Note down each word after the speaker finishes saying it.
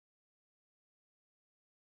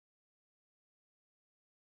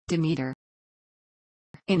Demeter.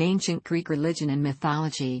 In ancient Greek religion and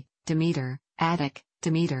mythology, Demeter, Attic,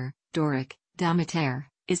 Demeter, Doric, Dēmētēr,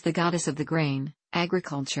 is the goddess of the grain,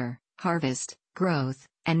 agriculture, harvest, growth,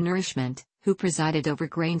 and nourishment, who presided over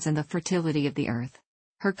grains and the fertility of the earth.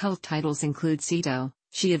 Her cult titles include Sito,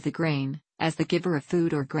 she of the grain, as the giver of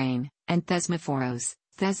food or grain, and Thesmophoros,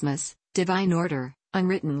 thesmos, divine order,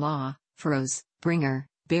 unwritten law, phoros, bringer,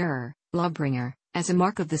 bearer, lawbringer, as a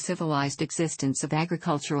mark of the civilized existence of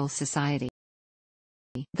agricultural society.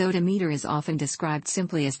 Though Demeter is often described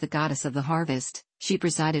simply as the goddess of the harvest, she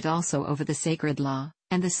presided also over the sacred law,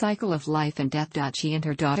 and the cycle of life and death. She and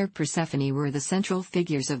her daughter Persephone were the central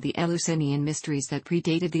figures of the Eleusinian Mysteries that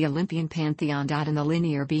predated the Olympian pantheon. In the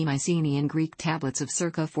Linear B Mycenean Greek tablets of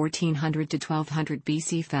circa 1400 to 1200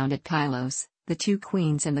 BC found at Pylos, the two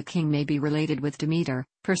queens and the king may be related with Demeter,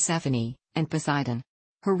 Persephone, and Poseidon.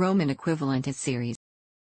 Her Roman equivalent is Ceres.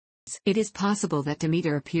 It is possible that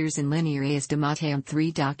Demeter appears in Linear A as Dēmētēr on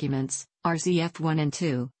 3 documents, RZF 1 and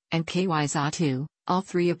 2, and KYZA 2, all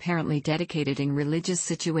 3 apparently dedicated in religious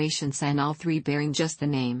situations and all 3 bearing just the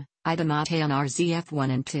name, Dēmētēr on RZF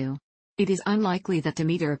 1 and 2. It is unlikely that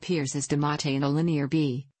Demeter appears as Dēmētēr in a Linear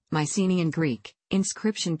B, Mycenean Greek,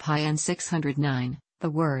 inscription PN 609. The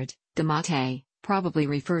word, Dēmētēr, probably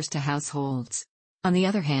refers to households. On the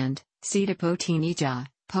other hand, Sito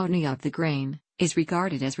Potnia of the grain, is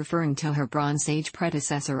regarded as referring to her Bronze Age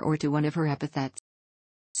predecessor or to one of her epithets.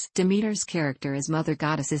 Demeter's character as mother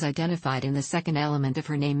goddess is identified in the second element of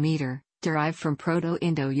her name meter, derived from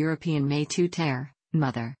Proto-Indo-European Dēmētēr,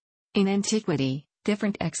 mother. In antiquity,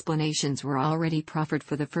 different explanations were already proffered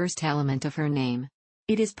for the first element of her name.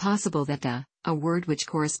 It is possible that Da, a word which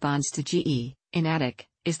corresponds to Ge, in Attic,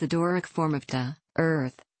 is the Doric form of Da,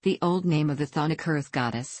 earth, the old name of the Chthonic earth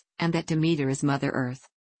goddess, and that Demeter is Mother Earth.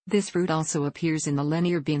 This root also appears in the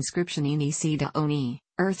Linear B inscription Ini Oni,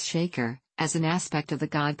 earth shaker, as an aspect of the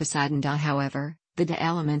god Poseidon. However, the Da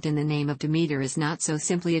element in the name of Demeter is not so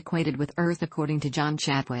simply equated with earth according to John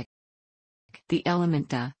Chadwick. The element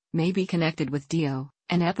Da may be connected with Dio,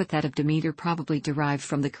 an epithet of Demeter probably derived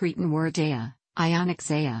from the Cretan word Dea, Ionic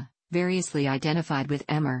Zea, variously identified with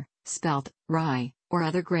emmer, spelt, rye, or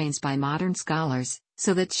other grains by modern scholars,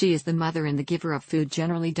 so that she is the mother and the giver of food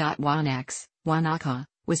generally. Wanax, Wanaka,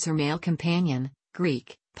 was her male companion,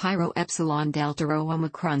 Greek, Pyro Epsilon Delta Rho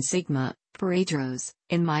Omicron Sigma, Paradros,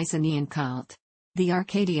 in Mycenaean cult. The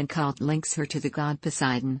Arcadian cult links her to the god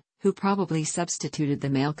Poseidon, who probably substituted the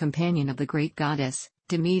male companion of the great goddess.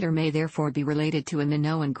 Demeter may therefore be related to a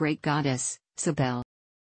Minoan great goddess, Cybele.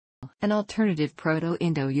 An alternative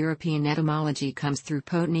Proto-Indo-European etymology comes through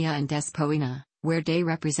Potnia and Despoina, where De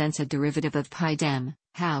represents a derivative of Pidem,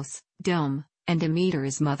 house, dome, and Demeter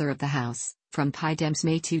is mother of the house, from Pidem's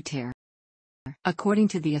Dēmētēr. According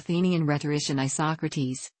to the Athenian rhetorician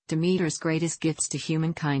Isocrates, Demeter's greatest gifts to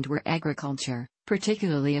humankind were agriculture,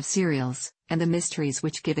 particularly of cereals, and the mysteries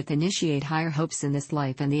which giveth initiate higher hopes in this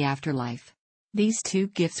life and the afterlife. These 2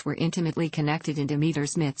 gifts were intimately connected in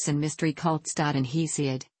Demeter's myths and mystery cults. In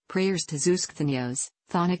Hesiod, prayers to Zeus Chthonios,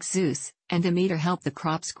 Chthonic Zeus, and Demeter help the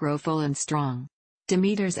crops grow full and strong.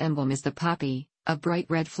 Demeter's emblem is the poppy, a bright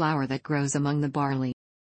red flower that grows among the barley.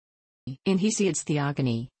 In Hesiod's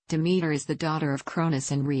Theogony, Demeter is the daughter of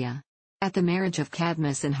Cronus and Rhea. At the marriage of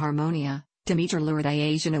Cadmus and Harmonia, Demeter lured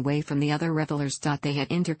Iasion away from the other revelers. They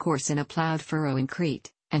had intercourse in a plowed furrow in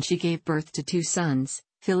Crete, and she gave birth to 2 sons,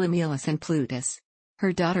 Philomelus and Plutus.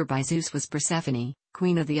 Her daughter by Zeus was Persephone,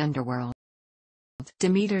 queen of the underworld.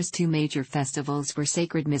 Demeter's 2 major festivals were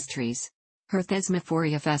sacred mysteries. Her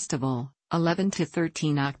Thesmophoria festival, 11 to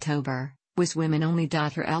 13 October, was women-only.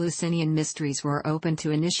 Her Eleusinian Mysteries were open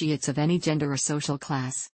to initiates of any gender or social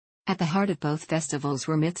class. At the heart of both festivals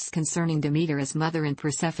were myths concerning Demeter as mother and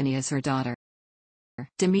Persephone as her daughter.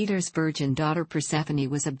 Demeter's virgin daughter Persephone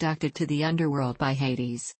was abducted to the underworld by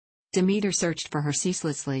Hades. Demeter searched for her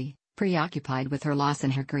ceaselessly, preoccupied with her loss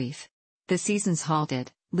and her grief. The seasons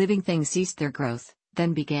halted, living things ceased their growth,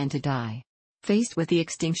 then began to die. Faced with the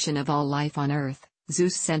extinction of all life on earth,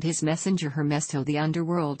 Zeus sent his messenger Hermes to the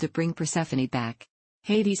underworld to bring Persephone back.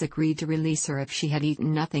 Hades agreed to release her if she had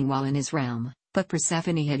eaten nothing while in his realm, but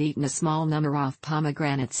Persephone had eaten a small number of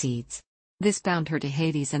pomegranate seeds. This bound her to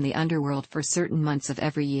Hades and the underworld for certain months of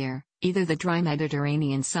every year, either the dry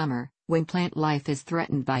Mediterranean summer, when plant life is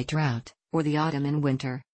threatened by drought, or the autumn and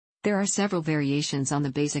winter. There are several variations on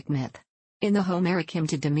the basic myth. In the Homeric hymn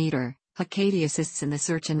to Demeter, Hecate assists in the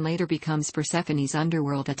search and later becomes Persephone's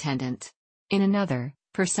underworld attendant. In another,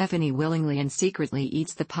 Persephone willingly and secretly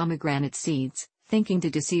eats the pomegranate seeds, thinking to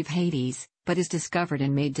deceive Hades, but is discovered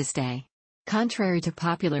and made to stay. Contrary to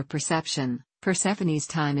popular perception, Persephone's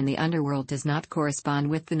time in the underworld does not correspond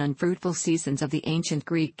with the unfruitful seasons of the ancient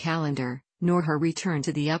Greek calendar, nor her return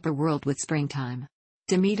to the upper world with springtime.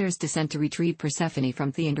 Demeter's descent to retrieve Persephone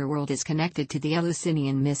from the underworld is connected to the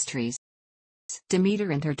Eleusinian Mysteries.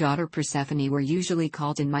 Demeter and her daughter Persephone were usually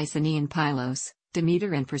called in Mycenaean Pylos.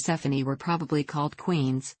 Demeter and Persephone were probably called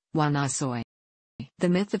queens, wanasoi. The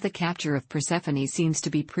myth of the capture of Persephone seems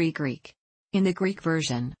to be pre-Greek. In the Greek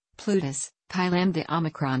version, Plutus, pi lambda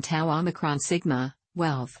omicron tau omicron sigma,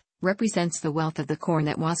 wealth, represents the wealth of the corn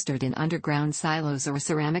that was stored in underground silos or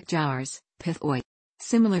ceramic jars, pithoi.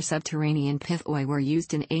 Similar subterranean pithoi were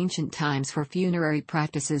used in ancient times for funerary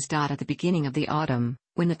practices. At the beginning of the autumn,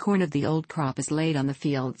 when the corn of the old crop is laid on the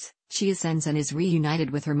fields, she ascends and is reunited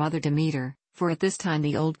with her mother Demeter, for at this time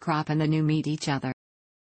the old crop and the new meet each other.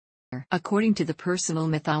 According to the personal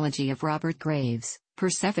mythology of Robert Graves,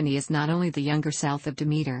 Persephone is not only the younger self of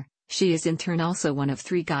Demeter, she is in turn also one of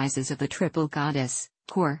three guises of the triple goddess,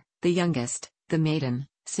 Kor, the youngest, the maiden,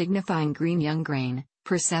 signifying green young grain,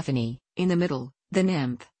 Persephone, in the middle, the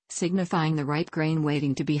nymph, signifying the ripe grain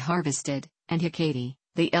waiting to be harvested, and Hecate,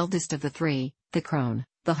 the eldest of the three, the crone,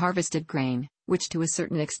 the harvested grain, which to a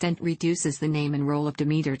certain extent reduces the name and role of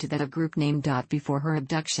Demeter to that of group name. Before her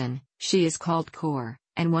abduction, she is called Kor,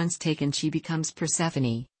 and once taken she becomes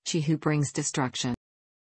Persephone, she who brings destruction.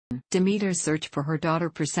 Demeter's search for her daughter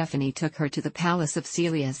Persephone took her to the palace of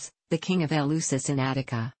Ceres, the king of Eleusis in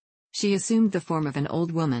Attica. She assumed the form of an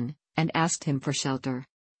old woman, and asked him for shelter.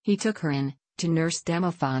 He took her in, to nurse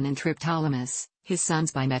Demophon and Triptolemus, his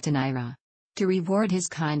sons by Metaneira. To reward his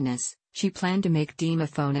kindness, she planned to make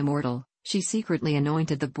Demophon immortal. She secretly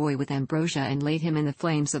anointed the boy with ambrosia and laid him in the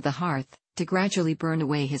flames of the hearth, to gradually burn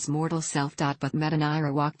away his mortal self. But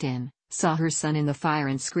Metaneira walked in, saw her son in the fire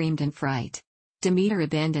and screamed in fright. Demeter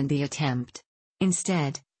abandoned the attempt.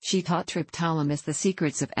 Instead, she taught Triptolemus the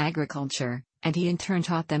secrets of agriculture, and he in turn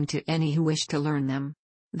taught them to any who wished to learn them.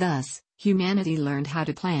 Thus, humanity learned how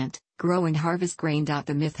to plant, grow and harvest grain.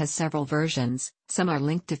 The myth has several versions, some are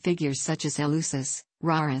linked to figures such as Eleusis,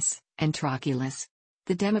 Rarus, and Trochilus.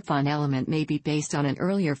 The Demophon element may be based on an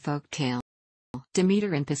earlier folk tale.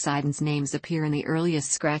 Demeter and Poseidon's names appear in the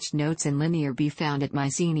earliest scratched notes in Linear B found at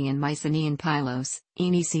Mycenean Pylos,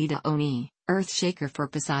 Eni Sita Oni, earth shaker for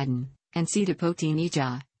Poseidon, and Sita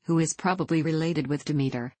Potinija, who is probably related with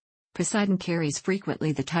Demeter. Poseidon carries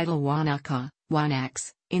frequently the title Wanaka,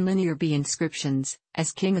 Wanax, in Linear B inscriptions,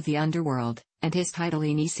 as king of the underworld, and his title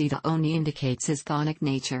Eni Sita Oni indicates his chthonic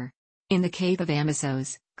nature. In the cave of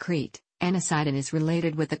Amisos, Crete, Poseidon is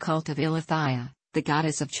related with the cult of Eileithyia, the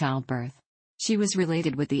goddess of childbirth. She was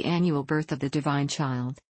related with the annual birth of the divine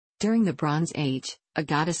child. During the Bronze Age, a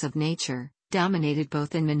goddess of nature, dominated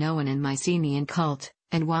both in Minoan and Mycenaean cult,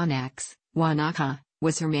 and Wanax, Wanaka,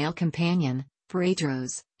 was her male companion,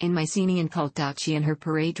 Paradros. In Mycenaean cult. She and her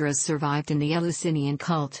Paradros survived in the Eleusinian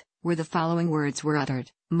cult, where the following words were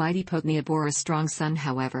uttered: Mighty Potnia bore a strong son.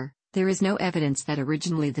 However, there is no evidence that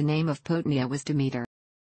originally the name of Potnia was Demeter.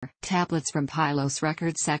 Tablets from Pylos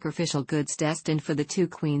record sacrificial goods destined for the two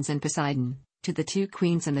queens and Poseidon, to the two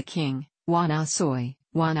queens and the king, Wanasoi,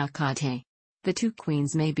 Wanakate. The two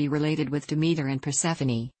queens may be related with Demeter and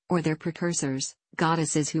Persephone, or their precursors,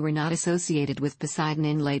 goddesses who were not associated with Poseidon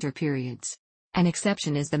in later periods. An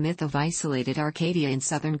exception is the myth of isolated Arcadia in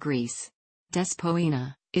southern Greece.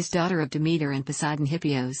 Despoina is daughter of Demeter and Poseidon.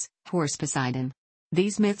 Hippios, horse Poseidon.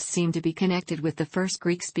 These myths seem to be connected with the first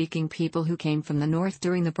Greek-speaking people who came from the north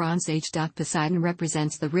during the Bronze Age. Poseidon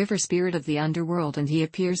represents the river spirit of the underworld, and he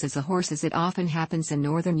appears as a horse, as it often happens in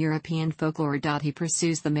northern European folklore. He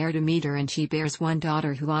pursues the mare Demeter, and she bears one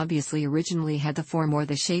daughter who obviously originally had the form or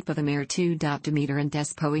the shape of a mare too. Demeter and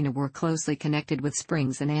Despoina were closely connected with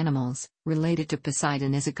springs and animals, related to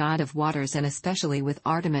Poseidon as a god of waters, and especially with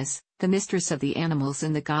Artemis, the mistress of the animals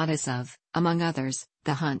and the goddess of, among others,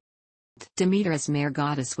 the hunt. Demeter as mare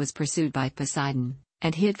goddess was pursued by Poseidon,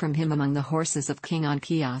 and hid from him among the horses of King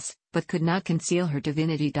Anchios, but could not conceal her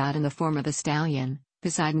divinity. In the form of a stallion,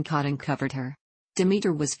 Poseidon caught and covered her.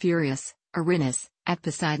 Demeter was furious, Erinnys, at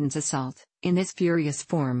Poseidon's assault. In this furious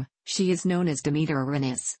form, she is known as Demeter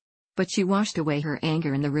Erinnys. But she washed away her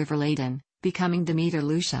anger in the river Ladon, becoming Demeter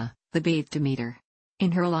Lucia, the bathed Demeter.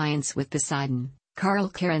 In her alliance with Poseidon, Carl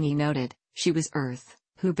Carani noted, she was earth,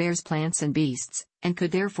 who bears plants and beasts, and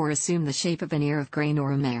could therefore assume the shape of an ear of grain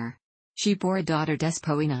or a mare. She bore a daughter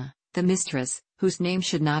Despoina, the mistress, whose name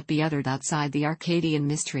should not be uttered outside the Arcadian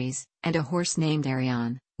mysteries, and a horse named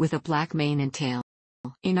Arion, with a black mane and tail.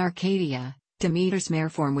 In Arcadia, Demeter's mare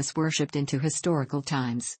form was worshipped into historical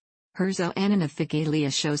times. Herzo Annan of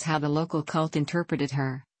Phigalia shows how the local cult interpreted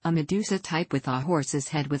her, a Medusa type with a horse's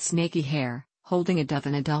head with snaky hair, holding a dove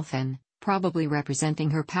and a dolphin, probably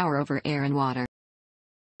representing her power over air and water.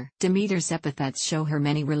 Demeter's epithets show her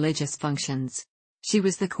many religious functions. She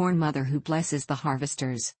was the corn mother who blesses the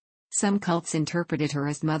harvesters. Some cults interpreted her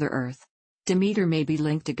as Mother Earth. Demeter may be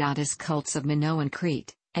linked to goddess cults of Minoan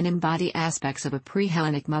Crete, and embody aspects of a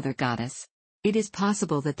pre-Hellenic mother goddess. It is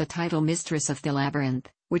possible that the title Mistress of the Labyrinth,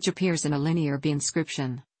 which appears in a Linear B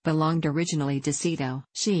inscription, belonged originally to Sito,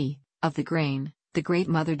 she, of the grain, the great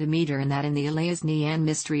mother Demeter, and that in the Eleusinian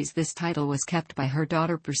Mysteries this title was kept by her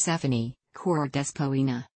daughter Persephone, cor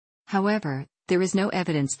despoina. However, there is no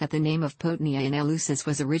evidence that the name of Potnia in Eleusis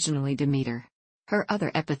was originally Demeter. Her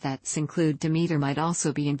other epithets include Demeter might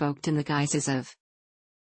also be invoked in the guises of.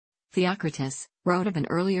 Theocritus wrote of an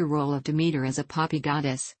earlier role of Demeter as a poppy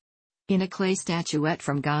goddess. In a clay statuette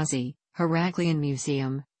from Gazi, Heraclean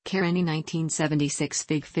Museum, Caroni 1976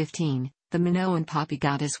 Fig 15, the Minoan poppy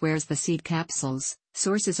goddess wears the seed capsules,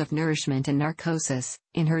 sources of nourishment and narcosis,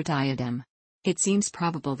 in her diadem. It seems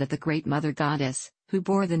probable that the great mother goddess, who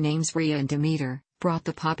bore the names Rhea and Demeter, brought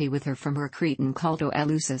the poppy with her from her Cretan cult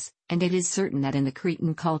Eleusis, and it is certain that in the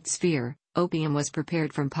Cretan cult sphere, opium was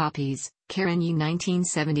prepared from poppies, Caroni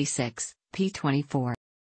 1976, p. 24.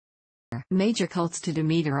 Major cults to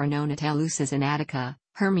Demeter are known at Eleusis in Attica,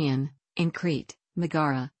 Hermion, in Crete,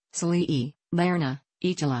 Megara, Salii, Lerna,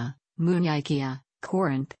 Aegila, Munikia,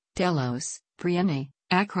 Corinth, Delos, Priene,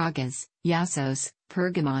 Acragas, Iassos,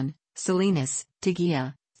 Pergamon, Selinus,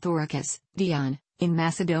 Tegea, Thoricus, Dion, in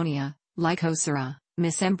Macedonia, Lycosura,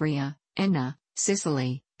 Mesembria, Enna,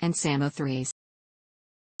 Sicily, and Samothrace.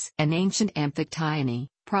 An ancient Amphictyony,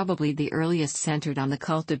 probably the earliest, centered on the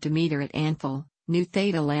cult of Demeter at Anphil, Nu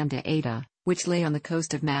Theta Lambda Eta, which lay on the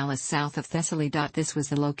coast of Malis south of Thessaly. This was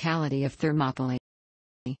the locality of Thermopylae.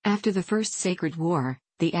 After the First Sacred War,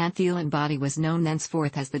 the Anthelan body was known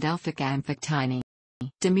thenceforth as the Delphic Amphictyony.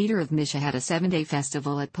 Demeter of Mysia had a 7-day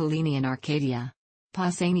festival at Pallene in Arcadia.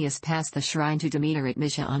 Pausanias passed the shrine to Demeter at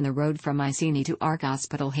Mysia on the road from Mycenae to Argos,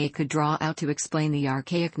 but Hay could draw out to explain the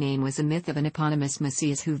archaic name was a myth of an eponymous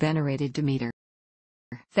Messias who venerated Demeter.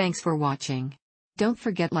 Thanks for watching. Don't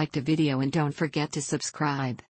forget like the video and don't forget to subscribe.